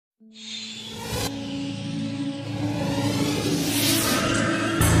This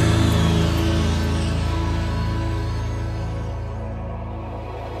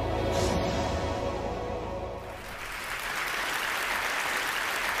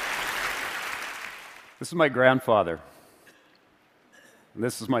is my grandfather, and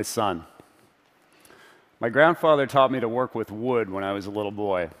this is my son. My grandfather taught me to work with wood when I was a little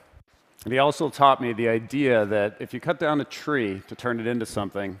boy. And he also taught me the idea that if you cut down a tree to turn it into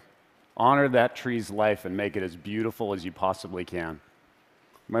something, honor that tree's life and make it as beautiful as you possibly can.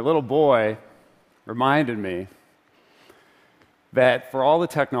 My little boy reminded me that for all the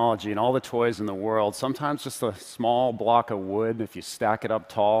technology and all the toys in the world, sometimes just a small block of wood, if you stack it up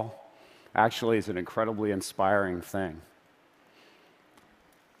tall, actually is an incredibly inspiring thing.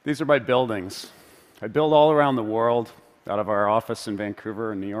 These are my buildings. I build all around the world out of our office in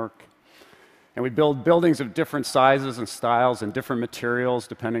Vancouver and New York. And we build buildings of different sizes and styles and different materials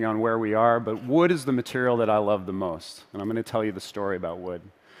depending on where we are, but wood is the material that I love the most. And I'm going to tell you the story about wood.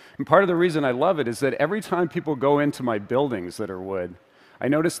 And part of the reason I love it is that every time people go into my buildings that are wood, I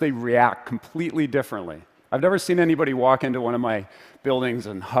notice they react completely differently. I've never seen anybody walk into one of my buildings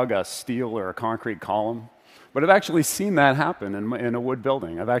and hug a steel or a concrete column, but I've actually seen that happen in a wood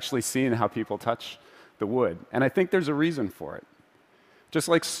building. I've actually seen how people touch the wood, and I think there's a reason for it. Just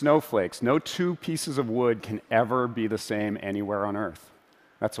like snowflakes, no two pieces of wood can ever be the same anywhere on Earth.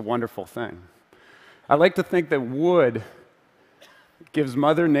 That's a wonderful thing. I like to think that wood gives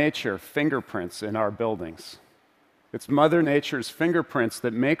Mother Nature fingerprints in our buildings. It's Mother Nature's fingerprints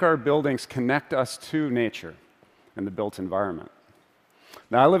that make our buildings connect us to nature and the built environment.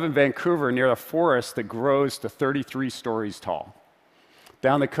 Now, I live in Vancouver near a forest that grows to 33 stories tall.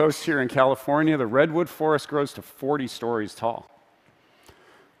 Down the coast here in California, the redwood forest grows to 40 stories tall.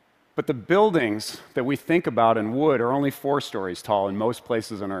 But the buildings that we think about in wood are only 4 stories tall in most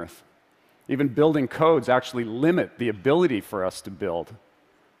places on Earth. Even building codes actually limit the ability for us to build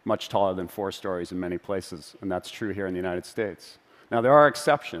much taller than 4 stories in many places, and that's true here in the United States. Now, there are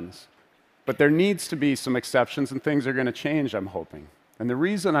exceptions, but there needs to be some exceptions, and things are going to change, I'm hoping. And the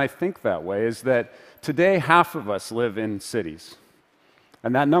reason I think that way is that today, half of us live in cities,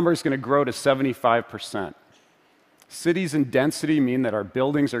 and that number is going to grow to 75%. Cities and density mean that our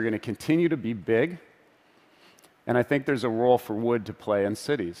buildings are going to continue to be big, and I think there's a role for wood to play in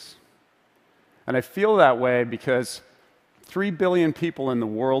cities. And I feel that way because 3 billion people in the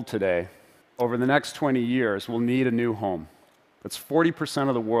world today, over the next 20 years, will need a new home. That's 40%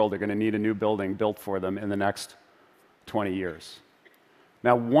 of the world are going to need a new building built for them in the next 20 years.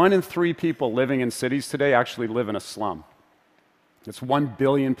 Now, 1 in 3 people living in cities today actually live in a slum. It's 1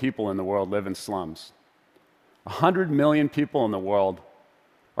 billion people in the world live in slums. 100 million people in the world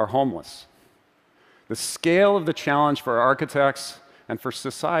are homeless. The scale of the challenge for architects and for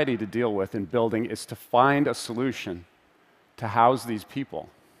society to deal with in building is to find a solution to house these people.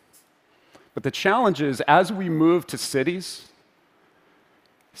 But the challenge is, as we move to cities,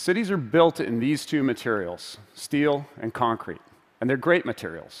 cities are built in these 2 materials, steel and concrete. And they're great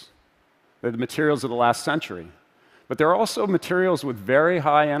materials. They're the materials of the last century. But they're also materials with very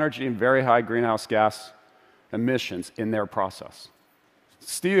high energy and very high greenhouse gas emissions in their process.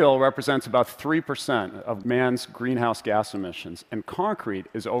 Steel represents about 3% of man's greenhouse gas emissions, and concrete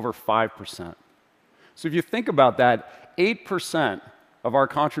is over 5%. So if you think about that, 8% of our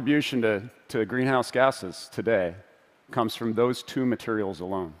contribution to greenhouse gases today comes from those 2 materials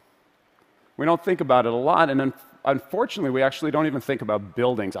alone. We don't think about it a lot, and unfortunately, we actually don't even think about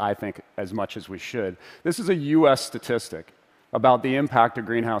buildings, I think, as much as we should. This is a US statistic about the impact of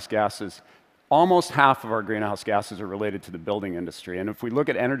greenhouse gases. Almost half of our greenhouse gases are related to the building industry, and if we look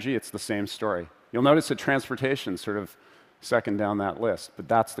at energy, it's the same story. You'll notice that transportation is sort of second down that list, but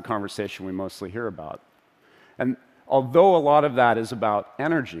that's the conversation we mostly hear about. And although a lot of that is about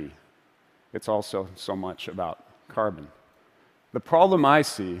energy, it's also so much about carbon. The problem I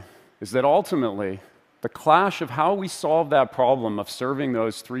see is that ultimately, the clash of how we solve that problem of serving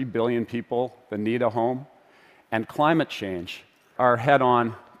those 3 billion people that need a home and climate change are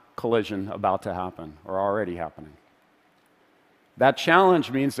head-on collision about to happen, or already happening. That challenge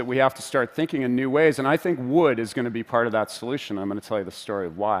means that we have to start thinking in new ways, and I think wood is going to be part of that solution. I'm going to tell you the story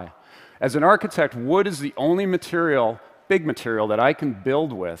of why. As an architect, wood is the only material, big material, that I can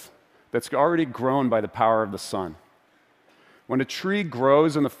build with that's already grown by the power of the sun. When a tree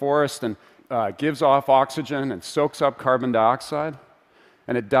grows in the forest and gives off oxygen and soaks up carbon dioxide,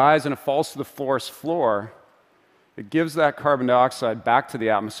 and it dies and it falls to the forest floor, it gives that carbon dioxide back to the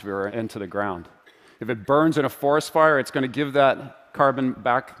atmosphere and into the ground. If it burns in a forest fire, it's going to give that carbon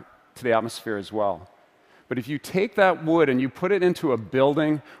back to the atmosphere as well. But if you take that wood and you put it into a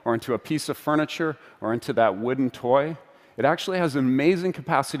building or into a piece of furniture or into that wooden toy, it actually has an amazing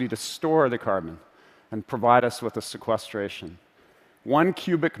capacity to store the carbon and provide us with a sequestration. 1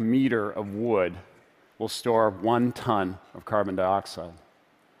 cubic meter of wood will store 1 ton of carbon dioxide.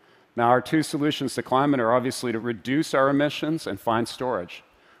 Now, our two solutions to climate are obviously to reduce our emissions and find storage.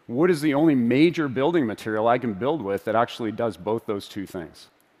 Wood is the only major building material I can build with that actually does both those two things.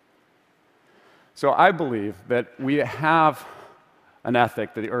 So I believe that we have an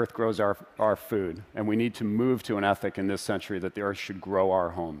ethic that the earth grows our food, and we need to move to an ethic in this century that the earth should grow our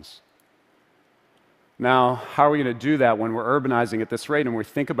homes. Now, how are we going to do that when we're urbanizing at this rate and we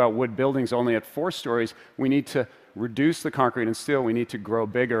think about wood buildings only at 4 stories? We need to reduce the concrete and steel. We need to grow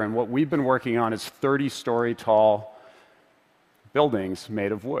bigger, and what we've been working on is 30-story tall buildings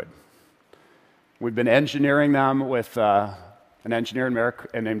made of wood. We've been engineering them with an engineer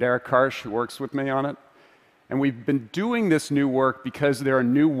named Eric Karsh who works with me on it. And we've been doing this new work because there are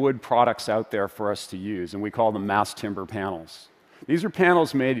new wood products out there for us to use, and we call them mass timber panels. These are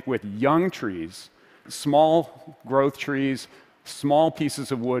panels made with young trees, small growth trees, small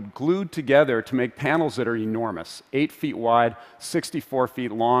pieces of wood glued together to make panels that are enormous, 8 feet wide, 64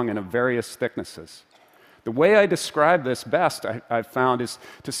 feet long, and of various thicknesses. The way I describe this best, I've found, is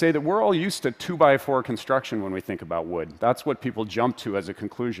to say that we're all used to 2x4 construction when we think about wood. That's what people jump to as a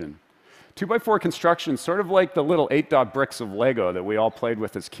conclusion. 2x4 construction is sort of like the little 8-dot bricks of Lego that we all played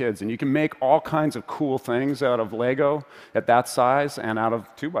with as kids, and you can make all kinds of cool things out of Lego at that size and out of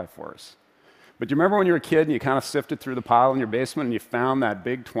 2x4s. But do you remember when you were a kid and you kind of sifted through the pile in your basement and you found that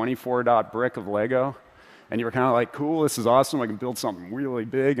big 24-dot brick of Lego? And you were kind of like, cool, this is awesome, I can build something really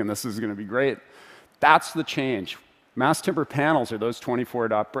big and this is going to be great. That's the change. Mass timber panels are those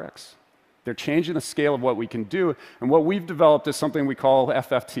 24-dot bricks. They're changing the scale of what we can do, and what we've developed is something we call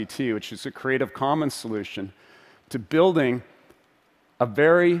FFTT, which is a Creative Commons solution to building a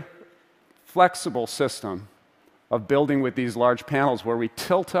very flexible system of building with these large panels where we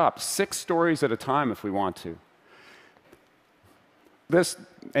tilt up 6 stories at a time if we want to. This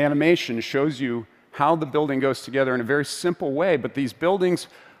animation shows you how the building goes together in a very simple way, but these buildings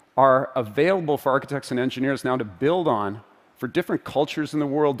are available for architects and engineers now to build on for different cultures in the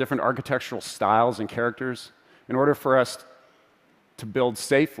world, different architectural styles and characters, in order for us to build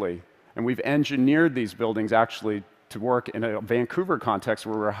safely. And we've engineered these buildings actually to work in a Vancouver context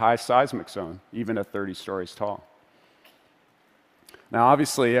where we're a high seismic zone, even at 30 stories tall. Now,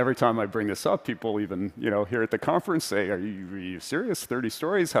 obviously, every time I bring this up, people even, here at the conference say, are you serious? 30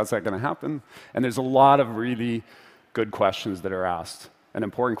 stories? How's that going to happen? And there's a lot of really good questions that are asked, and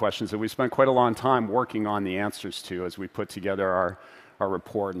important questions that we spent quite a long time working on the answers to as we put together our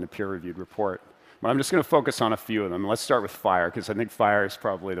report and the peer-reviewed report. But I'm just going to focus on a few of them. Let's start with fire, because I think fire is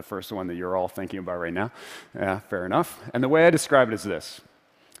probably the first one that you're all thinking about right now. Yeah, fair enough. And the way I describe it is this.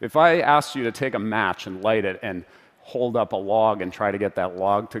 If I asked you to take a match and light it and hold up a log and try to get that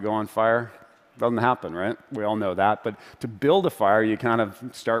log to go on fire, it doesn't happen, right? We all know that. But to build a fire, you kind of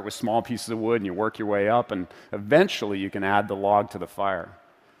start with small pieces of wood and you work your way up, and eventually you can add the log to the fire.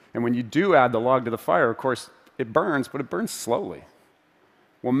 And when you do add the log to the fire, of course, it burns, but it burns slowly.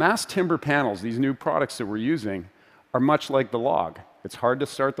 Well, mass timber panels, these new products that we're using, are much like the log. It's hard to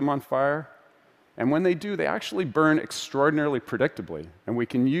start them on fire, and when they do, they actually burn extraordinarily predictably. And we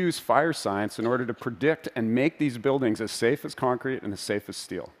can use fire science in order to predict and make these buildings as safe as concrete and as safe as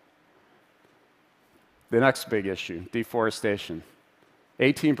steel. The next big issue, deforestation.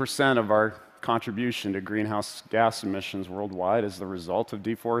 18% of our contribution to greenhouse gas emissions worldwide is the result of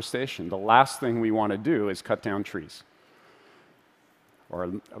deforestation. The last thing we want to do is cut down trees. Or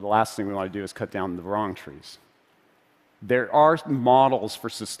the last thing we want to do is cut down the wrong trees. There are models for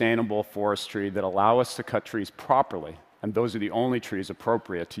sustainable forestry that allow us to cut trees properly, and those are the only trees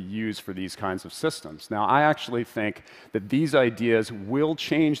appropriate to use for these kinds of systems. Now, I actually think that these ideas will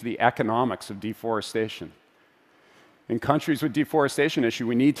change the economics of deforestation. In countries with deforestation issue,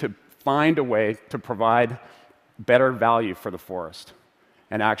 we need to find a way to provide better value for the forest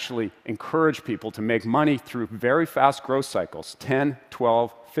and actually encourage people to make money through very fast growth cycles, 10,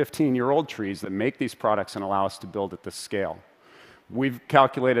 12, 15-year-old trees that make these products and allow us to build at this scale. We've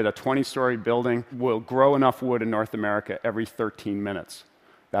calculated a 20-story building will grow enough wood in North America every 13 minutes.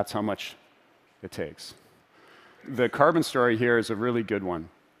 That's how much it takes. The carbon story here is a really good one.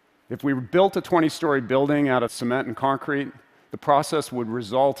 If we built a 20-story building out of cement and concrete, the process would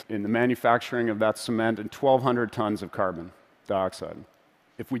result in the manufacturing of that cement in 1,200 tons of carbon dioxide.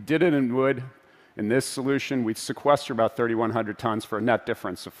 If we did it in wood, in this solution, we'd sequester about 3,100 tons for a net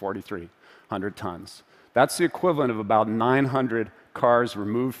difference of 4,300 tons. That's the equivalent of about 900 cars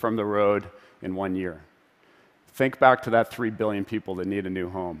removed from the road in 1 year. Think back to that 3 billion people that need a new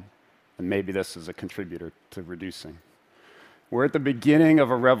home, and maybe this is a contributor to reducing. We're at the beginning of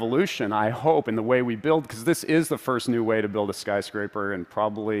a revolution, I hope, in the way we build, because this is the first new way to build a skyscraper in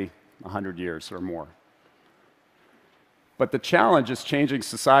probably 100 years or more. But the challenge is changing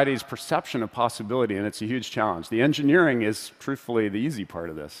society's perception of possibility, and it's a huge challenge. The engineering is, truthfully, the easy part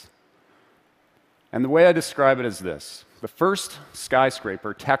of this. And the way I describe it is this. The first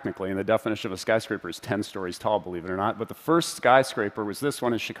skyscraper, technically, and the definition of a skyscraper is 10 stories tall, believe it or not, but the first skyscraper was this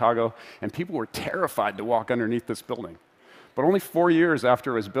one in Chicago, and people were terrified to walk underneath this building. But only 4 years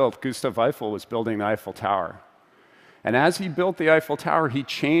after it was built, Gustav Eiffel was building the Eiffel Tower. And as he built the Eiffel Tower, he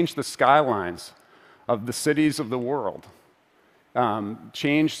changed the skylines of the cities of the world,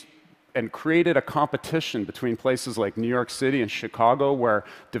 changed and created a competition between places like New York City and Chicago, where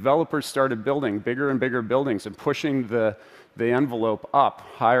developers started building bigger and bigger buildings and pushing the envelope up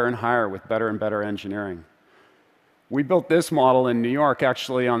higher and higher with better and better engineering. We built this model in New York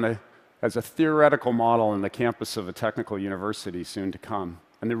actually as a theoretical model on the campus of a technical university soon to come.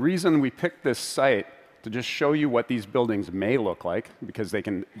 And the reason we picked this site to just show you what these buildings may look like, because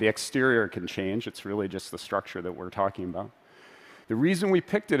the exterior can change, it's really just the structure that we're talking about. The reason we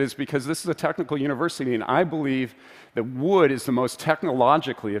picked it is because this is a technical university, and I believe that wood is the most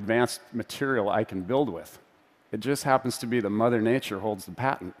technologically advanced material I can build with. It just happens to be that Mother Nature holds the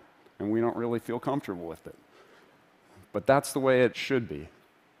patent, and we don't really feel comfortable with it. But that's the way it should be.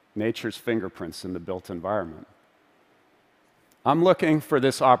 Nature's fingerprints in the built environment. I'm looking for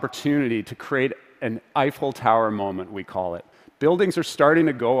this opportunity to create an Eiffel Tower moment, we call it. Buildings are starting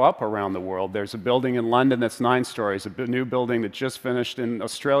to go up around the world. There's a building in London that's 9 stories, a new building that just finished in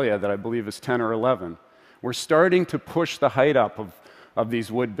Australia that I believe is 10 or 11. We're starting to push the height up of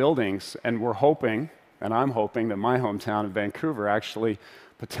these wood buildings, and we're hoping, and I'm hoping, that my hometown of Vancouver actually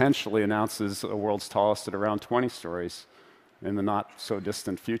potentially announces the world's tallest at around 20 stories in the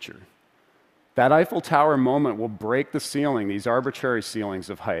not-so-distant future. That Eiffel Tower moment will break the ceiling, these arbitrary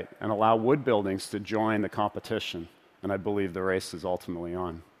ceilings of height, and allow wood buildings to join the competition. And I believe the race is ultimately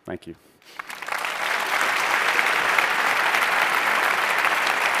on. Thank you.